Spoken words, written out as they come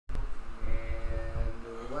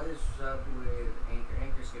up with Anchor.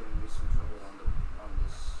 Anchor's giving me some trouble on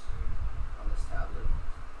this tablet.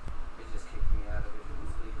 It just kicked me out of it.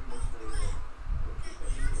 Hopefully we'll keep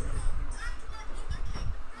it here.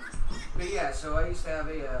 But yeah, so I used to have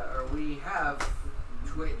we have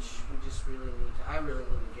Twitch. I really need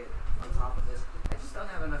to get on top of this. I just don't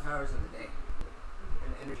have enough hours in the day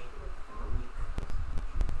and energy in the week.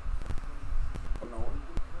 No.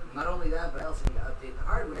 Not only that, but I also need to update the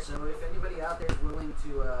hardware. So if anybody out there is willing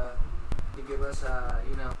to give us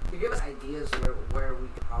ideas where we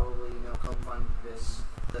could probably come fund this,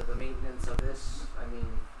 the maintenance of this, I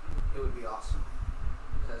mean, it would be awesome.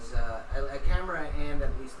 Because a camera and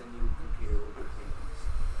at least a new computer would be great.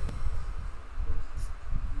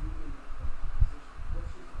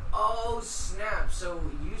 Oh snap! So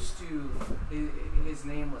used to his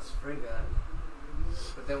name was Frigga,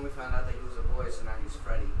 but then we found out that he was a boy, so now he's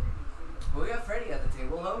Freddy. Well, we got Freddy at the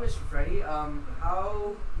table. Hello, Mr. Freddy. How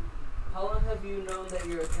long have you known that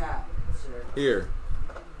you're a cat, sir? Here.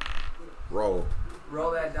 Roll.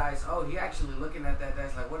 Roll that dice. Oh, he actually looking at that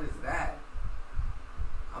dice like, what is that?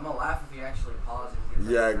 I'm gonna laugh if he actually pauses and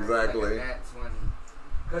gets exactly. Like that's when,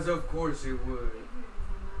 because of course it would.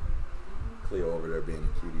 Cleo over there being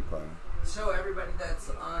a cutie pie. So everybody that's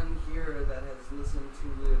on here that has listened to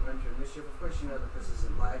The Adventure of Mischief, of course you know that this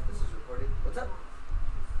isn't live, this is recorded. What's up?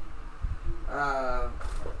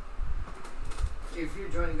 If you're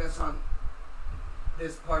joining us on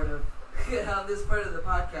this part of the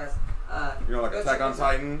podcast, like Attack on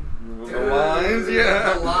Titan, the lines,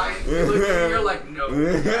 yeah, the lines. You're like, no.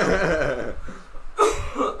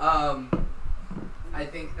 I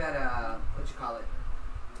think that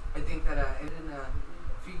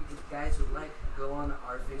if you guys would like, go on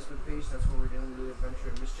our Facebook page. That's what we're doing, The Adventure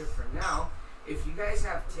of Mischief for now. If you guys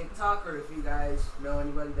have TikTok, or if you guys know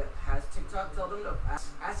anybody that has TikTok, tell them to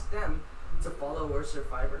ask them to follow Ursa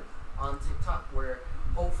Fiber on TikTok, where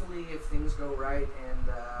hopefully if things go right and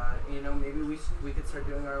maybe we could start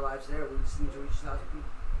doing our lives there. We just need to reach out to people.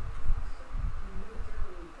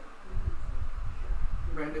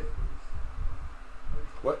 Brandon.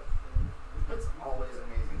 What? It's always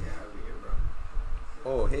amazing to have you here, bro.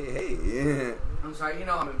 Oh, hey. I'm sorry,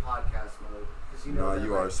 I'm in podcast mode. No,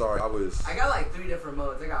 you are. Sorry, I got like 3 different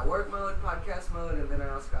modes. I got work mode, podcast mode, and then I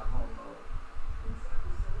also got home mode.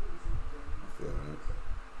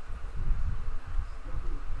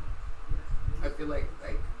 I feel like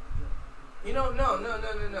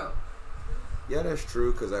no. Yeah, that's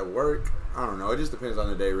true, because at work, I don't know, it just depends on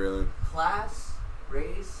the day, really. Class,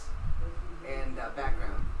 race, and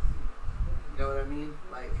background. You know what I mean?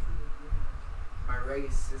 Like, my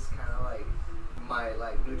race is kind of like my,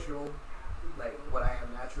 neutral, like, what I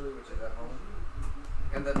am naturally, which is at home.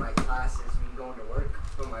 And then my class is me going to work,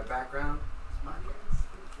 but my background is podcast.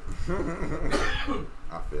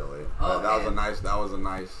 I feel it. Oh, that was a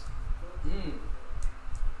nice.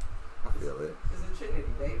 I feel it. It's a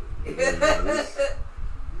Trinity, baby.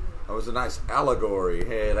 That was a nice allegory.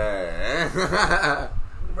 Hey there.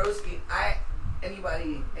 Broski,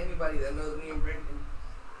 anybody that knows me and Brendan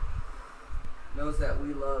knows that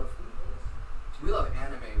we love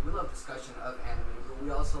anime. We love discussion of anime, but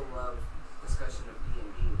we also love discussion of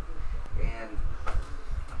D&D. And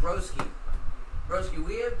Broski,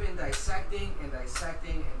 we have been dissecting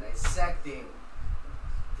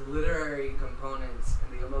the literary components and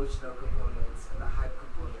the emotional components and the hype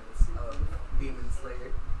components of Demon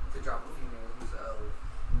Slayer, to drop a few names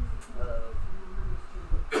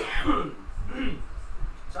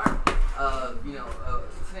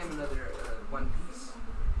to name another One Piece.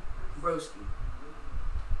 Broski,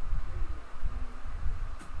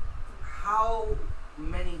 how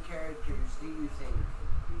many characters do you think,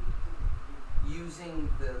 using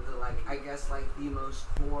the the most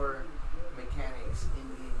core mechanics in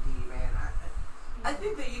D&D, man, I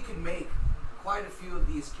think that you can make quite a few of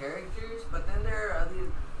these characters, but then there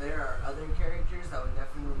are other characters that would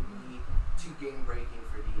definitely be too game breaking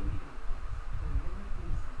for D&D.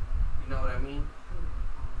 You know what I mean?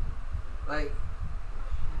 Like,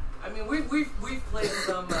 I mean, we've played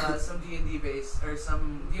some D&D based, or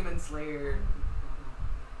some Demon Slayer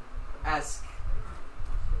esque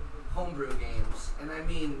homebrew games, and I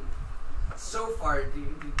mean, so far,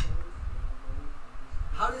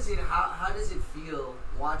 how does it feel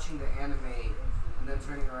watching the anime and then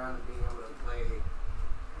turning around and being able to play?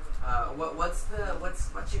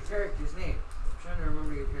 What's your character's name? I'm trying to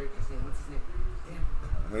remember your character's name. What's his name?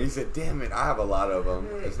 Damn. He said, "Damn it, I have a lot of them."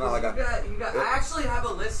 Hey, it's not like I actually have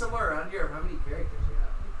a list somewhere around here of how many characters you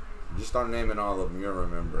have. Just start naming all of them. You'll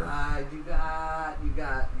remember. You got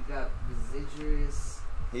Visidrus.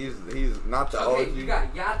 He's not the Okay, OG. you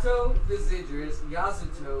got Yato, Visidris,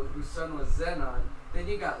 Yasuto, whose son was Zenon. Then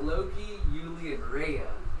you got Loki, Yuli, and Rhea.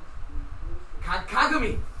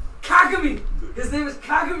 Kagami! Kagami! His name is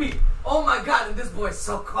Kagami! Oh my god, and this boy's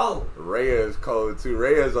so cold. Rhea is cold too.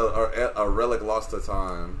 Rhea is a relic lost to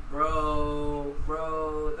time. Bro,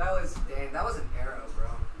 that was an era, bro.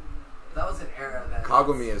 That was an era that.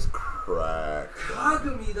 Kagami is crack.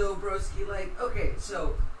 Kagami though, broski. Like, okay,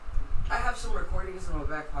 so I have some recordings in my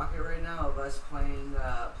back pocket right now of us playing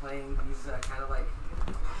these kind of like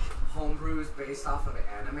homebrews based off of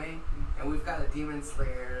anime, and we've got a Demon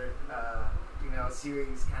Slayer,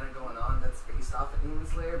 series kind of going on that's based off of Demon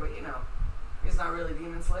Slayer, but it's not really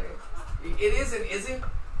Demon Slayer. It is and isn't.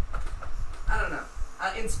 I don't know.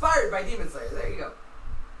 Inspired by Demon Slayer. There you go.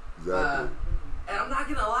 Exactly. And I'm not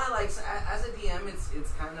gonna lie, like as a DM,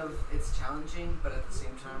 it's challenging, but at the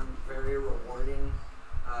same time very rewarding,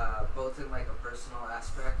 both in like a personal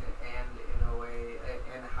aspect and in a way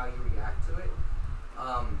and how you react to it.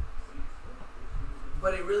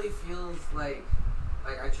 But it really feels like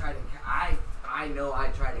I know I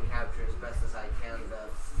try to capture as best as I can the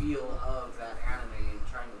feel of that anime and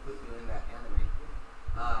trying to put you in that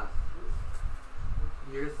anime.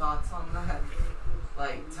 Your thoughts on that?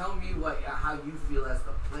 Like, tell me how you feel as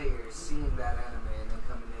the player seeing that anime and then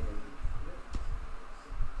coming in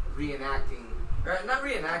and reenacting, or not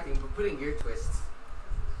reenacting, but putting your twists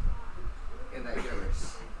in that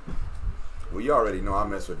universe. Well, you already know I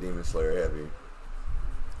mess with Demon Slayer heavy,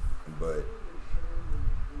 but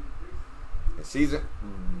season,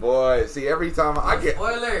 boy, see every time I get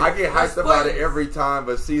hyped about it every time,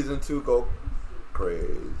 but season 2 go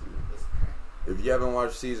crazy. If you haven't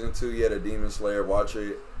watched season 2 yet of Demon Slayer, watch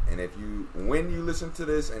it. And when you listen to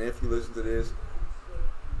this,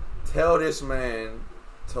 tell this man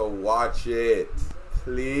to watch it,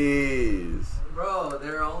 please. Bro,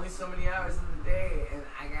 there are only so many hours in the day, and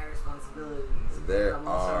I got responsibilities. I'm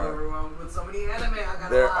also overwhelmed with so many anime I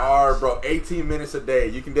gotta There watch. are, bro, 18 minutes a day.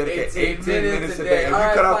 You can dedicate 18 minutes a day. All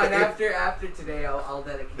right, fine. After today, I'll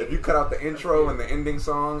dedicate. If you cut out the intro and the ending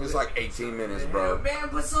song, it's like 18 minutes, bro. Man,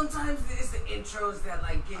 but sometimes it's the intros that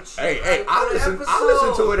like get you. Hey, I listen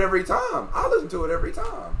to it every time. I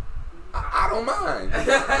don't mind.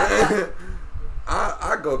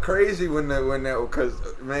 I go crazy when because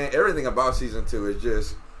man, everything about season 2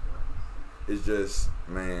 is just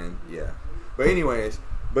man, yeah. But anyways,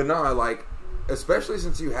 no, like, especially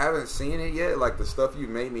since you haven't seen it yet, like the stuff you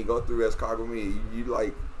made me go through as Kagami, you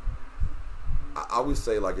like, I would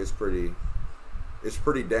say like it's pretty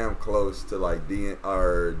damn close to like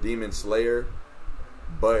Demon Slayer,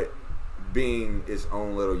 but being its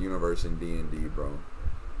own little universe in D&D, bro.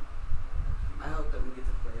 I hope that we get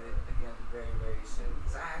to play it again very, very soon,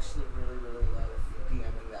 because I actually really, really love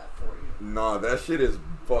DMing that for you. Nah, that shit is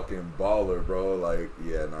fucking baller, bro. Like,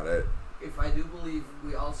 yeah, that. If I do believe,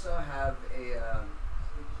 we also have a.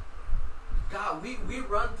 God, we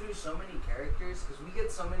run through so many characters because we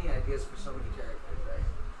get so many ideas for so many characters, right?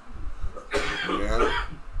 Yeah.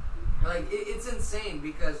 Like it's insane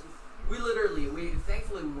because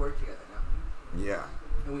thankfully we work together now. Yeah.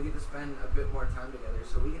 And we get to spend a bit more time together,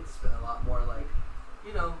 so we get to spend a lot more like,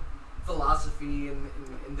 philosophy and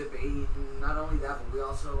debate, and not only that, but we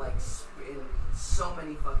also like spin so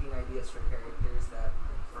many fucking ideas for characters that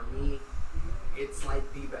for me, it's like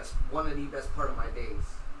one of the best part of my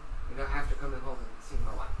days. After coming home and seeing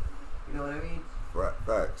my wife. You know what I mean? Right,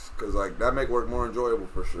 facts. Cause like that make work more enjoyable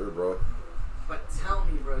for sure, bro. But tell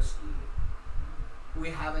me, broski,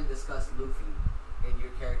 we haven't discussed Luffy and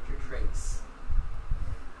your character Trace.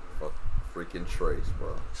 Fuck, freaking Trace,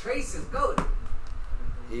 bro. Trace is goated.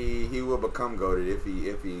 He will become goated if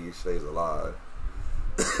he stays alive.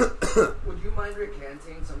 Would you mind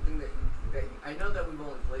recanting something that you I know that we've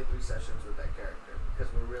only played 3 sessions with that character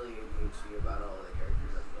because we're really ADHD about all the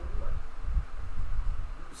characters that we want to play.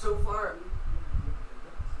 So far,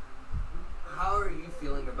 how are you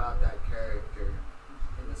feeling about that character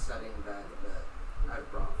in the setting that I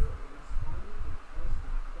brought for you?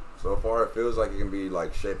 So far, it feels like it can be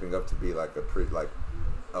like shaping up to be like a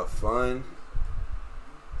fun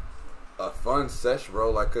session,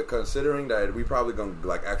 bro. Like considering that we probably gonna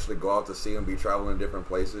like actually go out to sea and be traveling different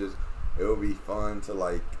places, it would be fun to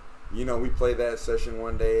like, we play that session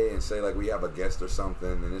one day and say like we have a guest or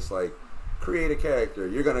something, and it's like create a character.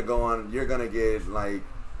 You're gonna get like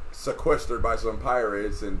sequestered by some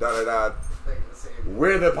pirates and da da da.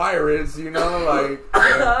 We're the pirates, like,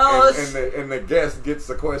 and the guest gets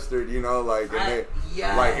sequestered, like,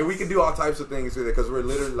 and we can do all types of things with it because we're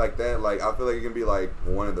literally like that. Like, I feel like it can be like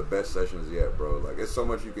one of the best sessions yet, bro. Like, it's so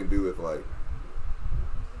much you can do with like.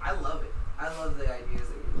 I love it. I love the ideas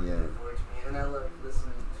that Yeah. put forward to me, and I love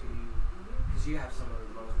listening to you because you have some of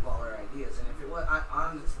the most baller ideas. And if it was,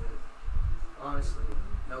 honestly,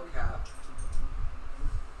 no cap.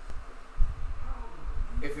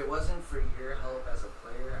 If it wasn't for your help as a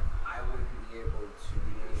player, I wouldn't be able to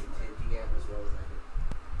DM as well as I do.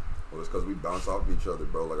 Well, it's because we bounce off each other,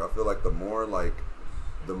 bro. Like, I feel like the more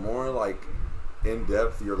in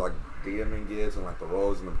depth your like DMing gets, and like the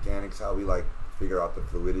roles and the mechanics, how we like figure out the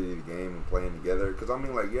fluidity of the game and playing together. Because I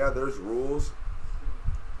mean, like, yeah, there's rules,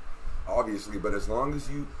 obviously, but as long as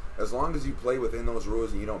you play within those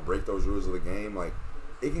rules and you don't break those rules of the game, like,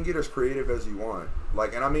 it can get as creative as you want.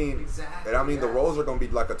 Like, and I mean, exactly, the roles are gonna be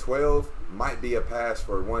like a 12 might be a pass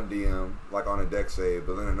for one DM, like on a deck save,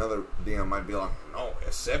 but then another DM might be like, no,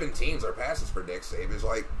 17s are passes for deck save. It's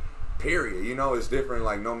like, period. You know, it's different.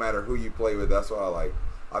 Like, no matter who you play with. That's why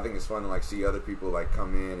I think it's fun to like see other people like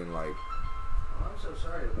come in and like. Oh, I'm so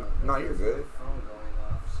sorry about that. No, you're good. Phone going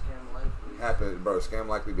off. Scam likely. Happen, bro. Scam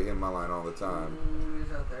likely be hitting my line all the time.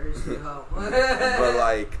 He's out there. But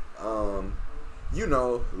like, you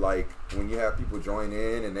know, like when you have people join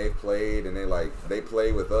in and they've played and they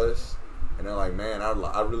play with us and they're like, man,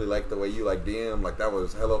 I really like the way you like DM. Like, that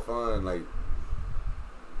was hella fun. Like,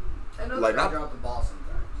 I know like, that I drop the ball sometimes.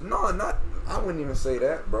 No, not. I wouldn't even say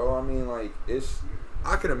that, bro. I mean, like,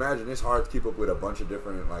 I can imagine it's hard to keep up with a bunch of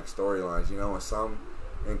different like storylines. You know, and some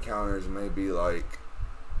encounters may be like,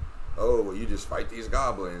 oh, well, you just fight these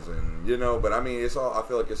goblins, and you know. But I mean, it's all. I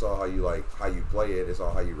feel like it's all how you play it. It's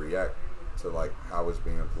all how you react to like how it's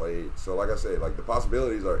being played. So, like I said, like the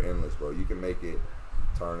possibilities are endless, bro. You can make it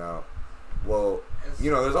turn out well. You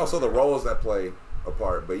know, there's also the roles that play a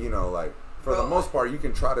part, but you know, like for the most part, you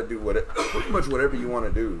can try to do pretty much whatever you want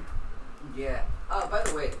to do. Yeah. By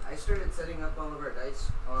the way, I started setting up all of our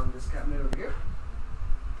dice on this cabinet over here.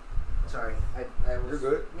 Sorry, I was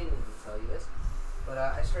meaning to tell you this, but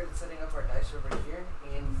I started setting up our dice over here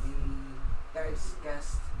in the dice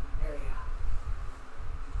guest area.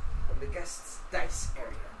 The guest's dice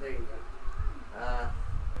area. There you go.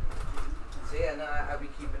 So yeah, no, I'll be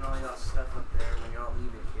keeping all y'all's stuff up there when y'all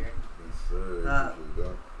leave it here. Yes, sir.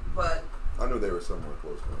 But I knew they were somewhere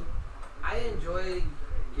close, man. I enjoy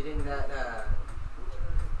getting that,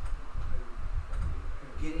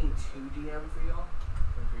 getting to DM for y'all,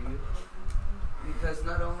 and for you, because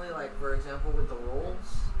not only, like, for example, with the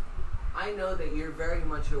roles, I know that you're very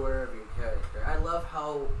much aware of your character. I love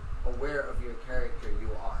how aware of your character you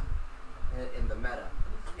are in the meta,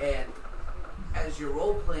 and as your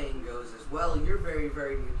role playing goes as well, you're very,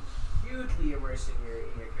 very hugely immersed in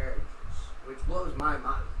your characters, which blows my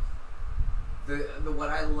mind. The what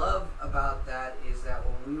I love about that is that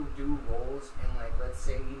when we do roles, and like, let's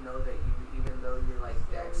say you know that you, even though your like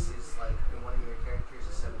dex is like, and one of your characters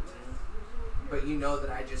is 17, but you know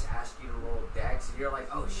that I just asked you to roll dex, and you're like,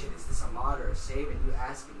 oh shit, is this a mod or a save? And you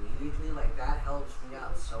ask immediately, like, that helps me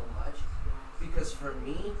out so much, because for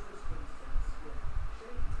me,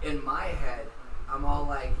 in my head, I'm all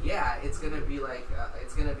like, yeah, it's gonna be like,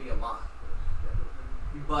 it's gonna be a mod,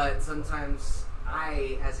 but sometimes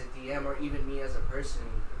I, as a DM, or even me as a person,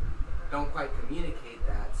 don't quite communicate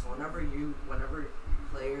that. So whenever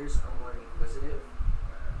players are more inquisitive,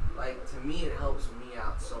 like, to me, it helps me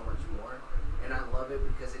out so much more, and I love it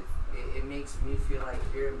because it makes me feel like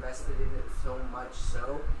you're invested in it so much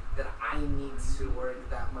so that I need to work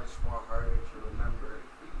that much more harder to remember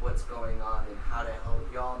what's going on and how to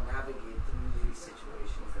help y'all navigate through these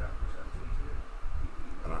situations that I'm presenting to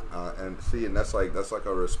you. And see, and that's like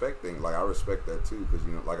a respect thing. Like, I respect that too, because,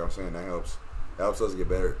 you know, like I'm saying, that helps us get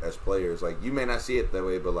better as players. Like, you may not see it that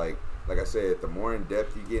way, but like I said, the more in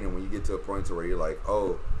depth you get, and when you get to a point to where you're like,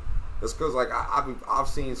 oh, that's because like I've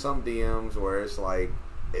seen some DMs where it's like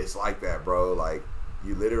that, bro. Like,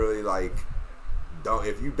 you literally like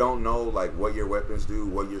if you don't know like what your weapons do,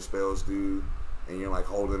 what your spells do, and you're like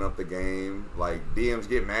holding up the game, like, DMs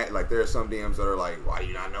get mad. Like, there are some DMs that are like, why do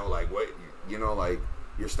you not know like what, you know, like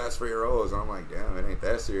your stats for your rolls? And I'm like, damn, it ain't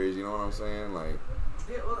that serious. You know what I'm saying? Like,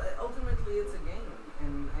 yeah, well, ultimately it's a game,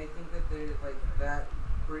 and I think that there's like that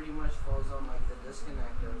pretty much falls on like the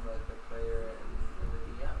disconnect of like the player and the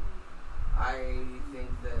DM. I think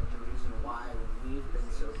that the reason why we've been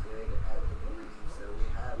so good at the games that we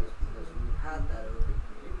have is because we've had that open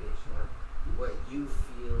communication of what you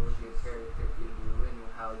feel your character can do and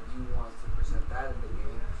how you want to present that in the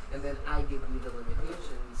game, and then I give you the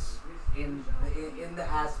limitations in the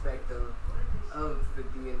aspect of the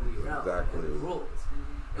D&D realm and the rules.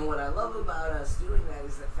 And what I love about us doing that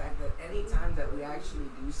is the fact that any time that we actually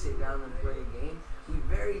do sit down and play a game, we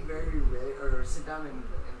very, very rarely, or sit down and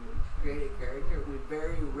create a character, we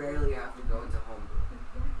very rarely have to go into homebrew.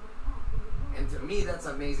 And to me, that's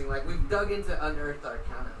amazing. Like, we've dug into Unearthed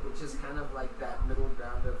Arcana, which is kind of like that middle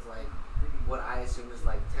ground of, like, what I assume is,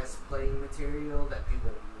 like, test playing material that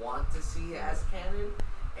people want to see as canon,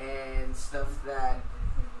 and stuff that,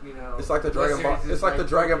 you know... It's like the Dragon Ball... It's like the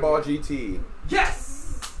Dragon Ball GT.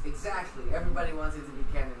 Yes! Exactly. Everybody wants it to be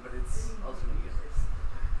canon, but it's Ultimate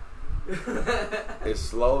Universe. It's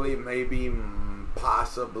slowly, maybe,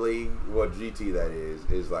 possibly, what GT that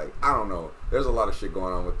is like, I don't know. There's a lot of shit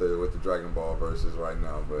going on with the Dragon Ball verses right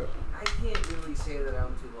now, but I can't really say that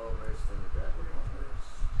I'm too well versed in the Dragon Ball verse.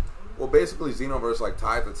 well, basically Xenoverse like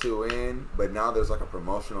tied the two in, but now there's like a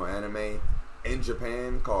promotional anime in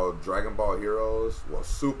Japan called Dragon Ball Heroes. Well,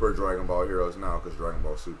 Super Dragon Ball Heroes now because Dragon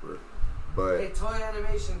Ball Super. But hey, Toy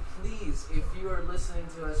Animation, please, if you are listening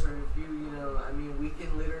to us, or if you know, I mean, we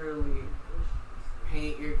can literally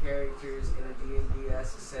paint your characters in a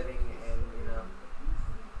D&D-esque setting, and, you know.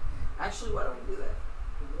 Actually, why don't we do that?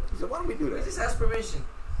 so why don't we do We that? just ask permission.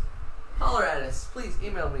 Holler at us. Please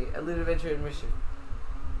email me at Loot Adventure Admission.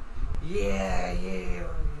 Yeah.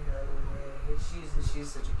 She's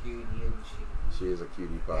such a cutie, isn't she? She is a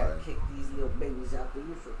cutie I pie. gotta kick these little babies out there.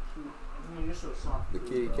 You're so cute. You're so soft. The too,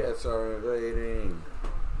 kitty bro. cats are invading.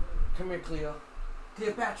 Come here, Cleo.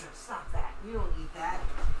 Cleopatra, stop that. You don't eat that.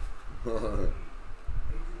 Come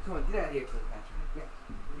on, get out of here, Cleopatra.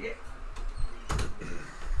 Yeah.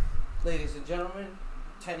 Ladies and gentlemen,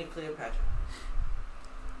 tiny Cleopatra.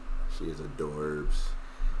 She is adorbs.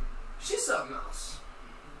 She's something else.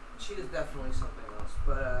 She is definitely something else.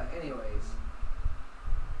 But anyways,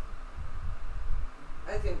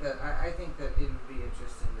 I think that it would be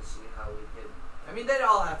interesting to see how we could. I mean, they'd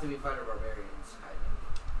all have to be fighter barbarians, I think.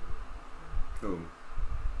 Who?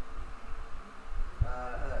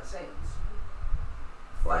 Saiyans.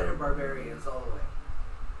 Fighter barbarians all the way.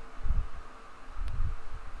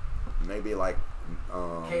 Maybe like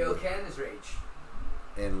Kaioken is rage.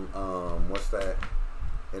 in what's that?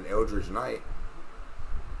 In Eldritch Knight.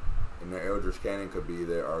 And their Eldritch Cannon could be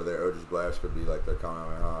there, or their Eldritch Blast could be like their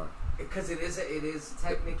Kamehameha. Because it is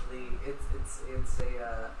technically it's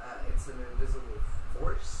an invisible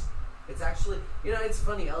force. It's actually, you know, it's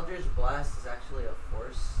funny. Eldritch Blast is actually a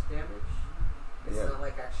force damage. It's not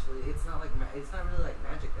like it's not really like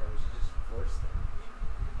magic damage. It's just force damage.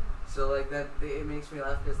 So like that, it makes me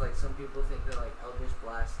laugh because like some people think that like Eldritch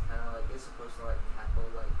Blast kind of like is supposed to like tackle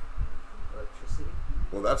like electricity.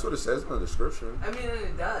 Well, that's what it says in the description. I mean,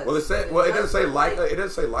 it does. Well, it doesn't say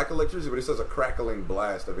like electricity, but it says a crackling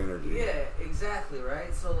blast of energy. Yeah, exactly,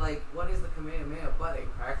 right? So, like, what is the Kamehameha but a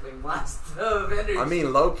crackling blast of energy? I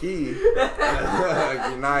mean, low key. He's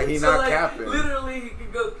not like, capping. Literally, he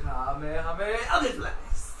could go Kamehameha, Eldritch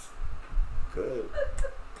Blast. Good.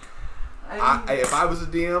 I mean, if I was a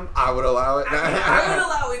DM, I would allow it. I would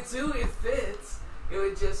allow it too. It fits. It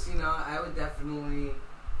would just, you know, I would definitely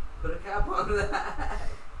put a cap on that.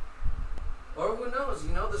 Or who knows?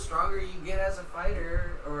 You know, the stronger you get as a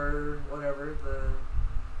fighter, or whatever,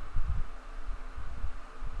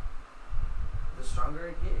 the stronger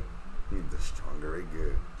it gets. The stronger it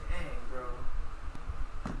gets. Dang,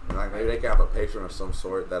 bro. Like maybe they can have a patron of some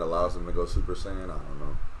sort that allows them to go Super Saiyan. I don't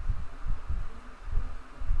know.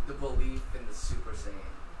 The belief in the Super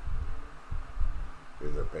Saiyan.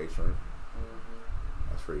 Is their patron? Mm-hmm.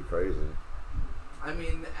 That's pretty crazy. I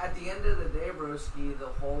mean, at the end of the day, broski, the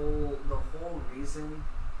whole reason,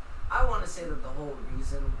 I want to say that the whole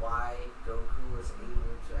reason why Goku was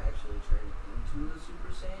able to actually turn into the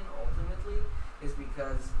Super Saiyan ultimately is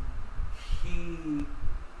because he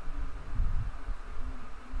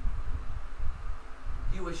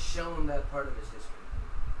was shown that part of his history.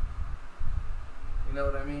 You know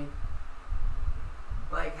what I mean?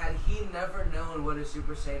 Like, had he never known what a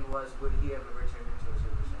Super Saiyan was, would he have ever turned into a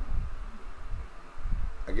Super Saiyan?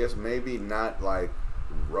 I guess maybe not like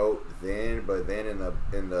wrote then, but then in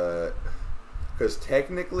the because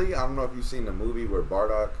technically, I don't know if you've seen the movie where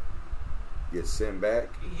Bardock gets sent back.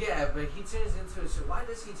 Yeah, but he turns into a super. Why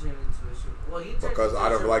does he turn into a super? Well, he turns Because into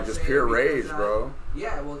out a of like Super just Saiyan pure because, rage, bro.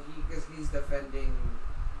 Yeah, well, because he's defending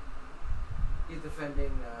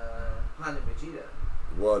Planet Vegeta.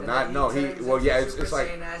 Well, And not then no. turns He well, into yeah. Super It's like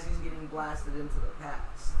Saiyan as he's getting blasted into the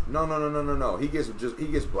past. no. He gets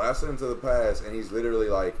blasted into the past, and he's literally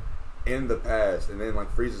like in the past, and then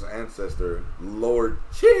like Frieza's ancestor, Lord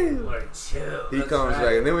Chill. Lord Chill. He comes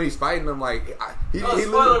back, and then when he's fighting him, like he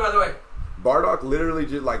spoiler by the way. Bardock literally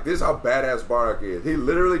just like this is how badass Bardock is. He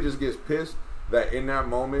literally just gets pissed that in that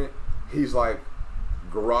moment he's like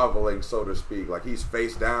groveling, so to speak. Like he's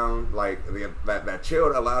face down. Like that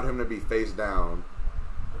chill allowed him to be face down,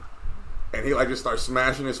 and he like just starts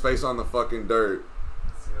smashing his face on the fucking dirt.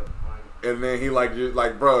 That's a good point. And then he like just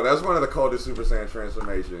like, bro, that's one of the coldest Super Saiyan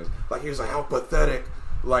transformations. Like he was like, how pathetic.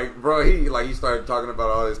 Like, bro, he started talking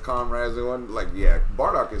about all his comrades and one. Like, yeah,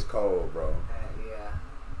 Bardock is cold, bro. Yeah.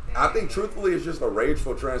 I think truthfully, it's just a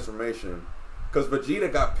rageful transformation. Because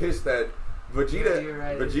Vegeta got pissed at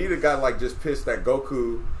Vegeta got like just pissed that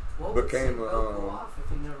Goku became Goku off if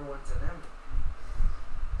he never went to them.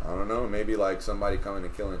 I don't know. Maybe like somebody coming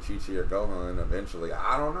and killing Chi-Chi or Gohan eventually.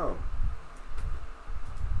 I don't know.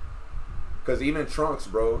 Because even Trunks,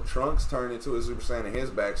 bro. Trunks turned into a Super Saiyan in his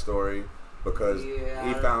backstory because he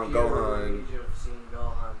found Gohan.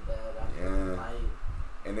 Yeah. Fight.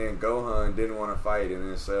 And then Gohan didn't want to fight, and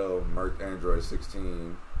then Cell murked Android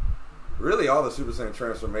 16. Really, all the Super Saiyan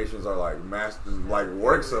transformations are like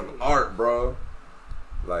works of art, bro.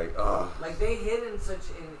 Like they hit in such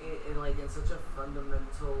in such a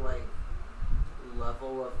fundamental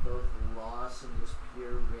level of both loss and just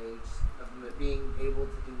pure rage of being able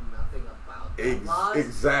to do nothing about that loss.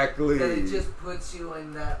 Exactly. That it just puts you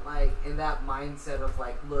in that mindset of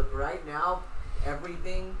look, right now,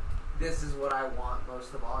 everything. This is what I want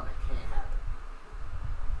most of all, and I can't have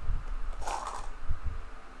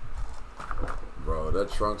it. Bro,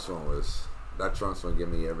 that Trunks one get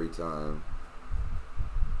me every time.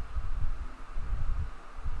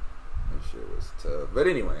 That shit was tough. But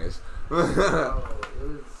anyways.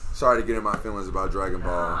 Sorry to get in my feelings about Dragon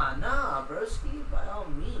Ball. Nah, broski, by all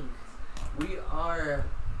means. We are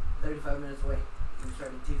 35 minutes away from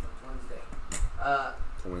starting Tifa Wednesday.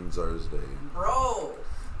 Twins Thursday.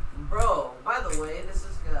 Bro, by the way, this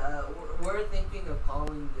is we're thinking of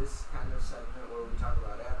calling this kind of segment where we talk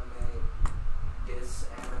about anime,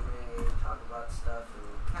 talk about stuff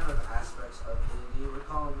and kind of aspects of indie. We're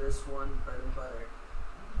calling this one bread and butter.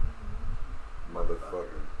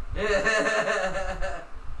 Motherfucker.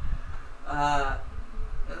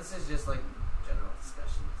 This is just general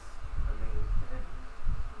discussions. I mean,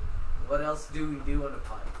 what else do we do on a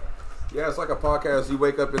podcast? Yeah, it's like a podcast. You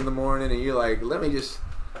wake up in the morning and you're like, let me just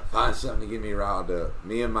find something to get me riled up.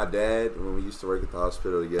 Me and my dad, when we used to work at the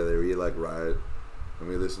hospital together, we ride and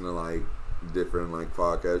we listen to different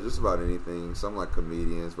podcasts, just about anything. Some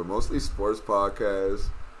comedians, but mostly sports podcasts.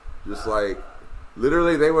 Just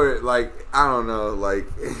literally, they were I don't know,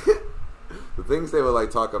 the things they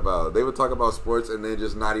would talk about. They would talk about sports and then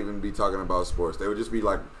just not even be talking about sports. They would just be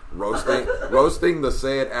roasting the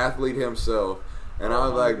said athlete himself. And I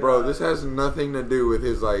was like, bro, this has nothing to do with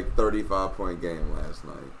his 35-point game last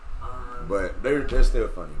night. But they're still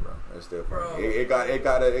funny, bro. They're still funny.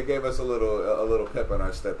 It gave us a little pep in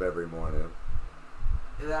our step every morning.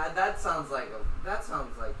 That sounds like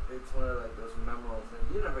it's one of those memorable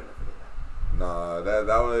things. You're never gonna forget that. Nah, that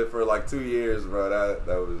was for 2 years, bro. That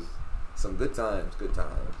was some good times. Good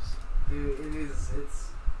times. Dude,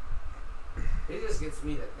 it just gets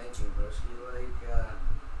me to thinking, broski.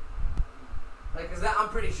 Cause I'm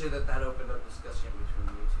pretty sure that opened up discussion between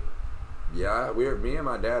you two. Yeah, me and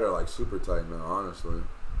my dad are super tight now, honestly.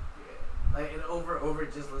 Yeah, and over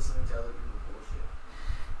just listening to other people's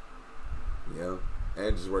bullshit. Yeah,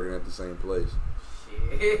 and just working at the same place.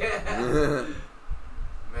 Shit.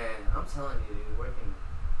 Man, I'm telling you, dude, working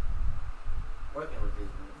with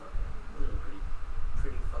these motherfuckers is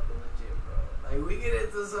pretty fucking legit, bro. We get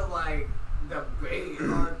into some the great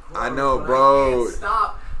hardcore. I know, bro.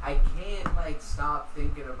 I can't stop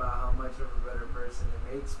thinking about how much of a better person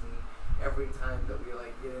it makes me every time that we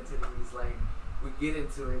get into these we get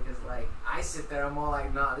into it because I sit there, I'm all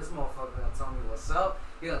nah, this motherfucker gonna tell me what's up.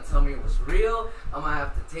 He gonna tell me what's real. I'm gonna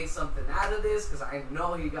have to take something out of this because I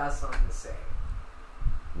know he got something to say.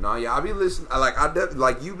 No, yeah, I be listening.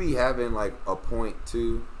 You be having a point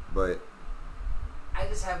too, but I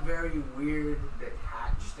just have very weird,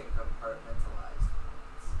 detached, and compartmentalized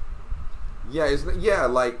points. Yeah,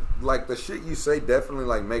 the shit you say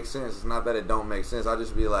definitely makes sense. It's not that it don't make sense. I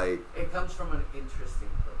just be it comes from an interesting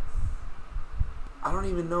place. I don't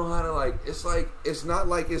even know how to it's not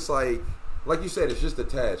like you said, it's just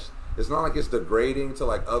attached. It's not like it's degrading to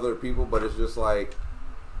other people, but it's just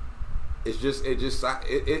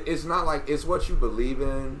it's not like it's what you believe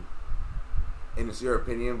in and it's your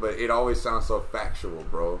opinion, but it always sounds so factual,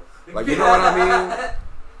 bro. You know what I mean?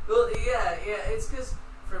 Well, yeah, it's because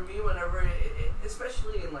for me, whenever,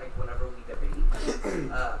 especially in whenever we debate,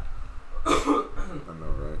 I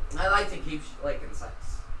know, right? I like to keep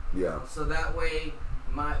concise. Yeah. You know? So that way,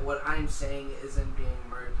 what I'm saying isn't being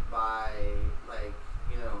murked by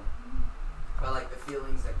by the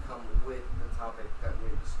feelings that come with the topic that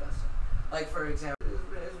we're discussing. For example,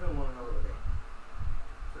 it's been one hell of a day,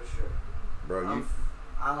 for sure. Bro, I'm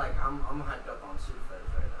hyped up on Super Fest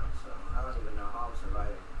right now, so I don't even know how I'm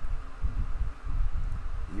surviving.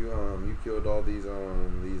 You killed all these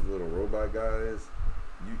little robot guys.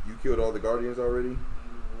 You killed all the Guardians already?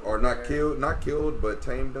 Or not killed, but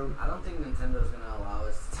tamed them? I don't think Nintendo's gonna allow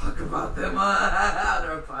us to talk about them on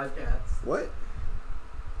our podcast. What?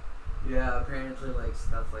 Yeah, apparently like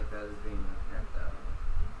stuff like that is being kept out.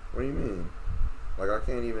 What do you mean? Like I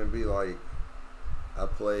can't even be like, I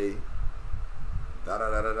play da da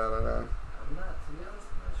da da da da. I'm not, to be honest,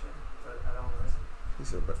 I'm not sure, but I don't listen. He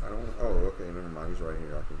said, but I don't. Oh, okay, never mind. He's right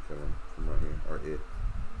here. I can kill him from right here, or it.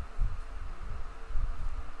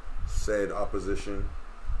 Said opposition.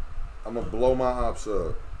 I'm gonna blow my ops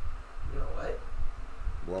up. You know what?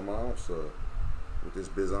 Blow my ops up with this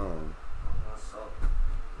bizon. So,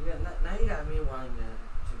 yeah, now you got me wanting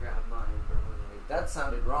to grab mine, bro. Like, that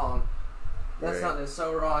sounded wrong. That sounded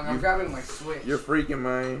so wrong. I'm grabbing my Switch. You're freaking,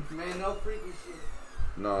 man. Man, no freaking shit.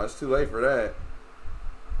 No, it's too late for that.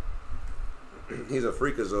 He's a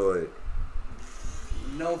freakazoid.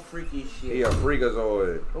 No freaky shit. He a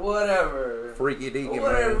freakazoid. Whatever. Freaky deaky,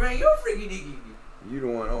 Whatever, man. You're freaky deaky. You the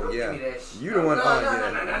one. Oh, Don't yeah. give me that shit. You the one. No, oh, no,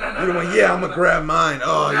 yeah. no, no, no, no, You the one. no, Yeah, no, I'm no. gonna grab mine.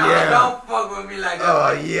 Oh, Nah, yeah. Don't fuck with me like that.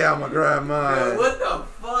 Oh, yeah, I'm gonna grab mine. Dude, what the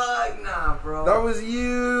fuck? Nah, bro. That was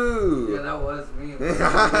you. Yeah, that was me. Bro. You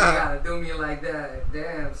gotta do me like that.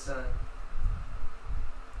 Damn, son.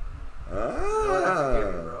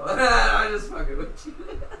 Ah. I'm just fucking with you.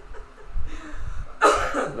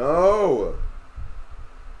 No.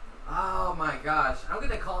 Oh my gosh. I'm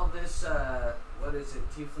gonna call this, what is it,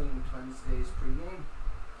 Tiefling Wednesday's pregame?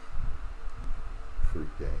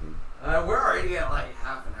 Pregame. We're already at like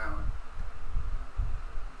half an hour.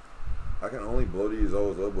 I can only blow these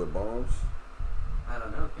O's up with bombs. I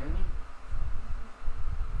don't know, can you?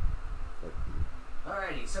 Fuck you.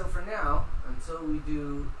 Alrighty, so for now, until we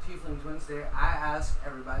do Tiefling Wednesday, I ask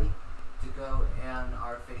everybody to go on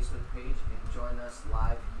our Facebook page and join us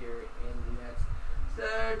live here in the next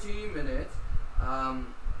 30 minutes.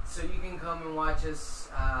 So you can come and watch us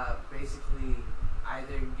basically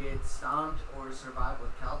either get stomped or survive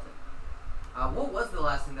with Calton. What was the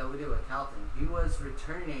last thing that we did with Calton? He was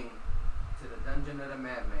returning to the Dungeon of the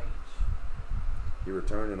Mad Mage. He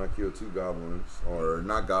returned and I killed 2 goblins. Or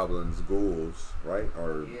not goblins, ghouls, right?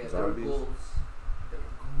 Or Yeah, zombies? they're ghouls. They're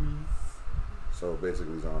ghouls. So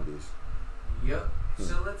basically zombies. Yep.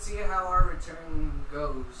 So let's see how our return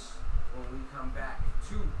goes when we come back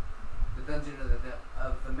to the Dungeon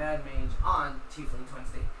of the Mad Mage on Tiefling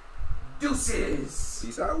Wednesday. Deuces!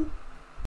 Peace out.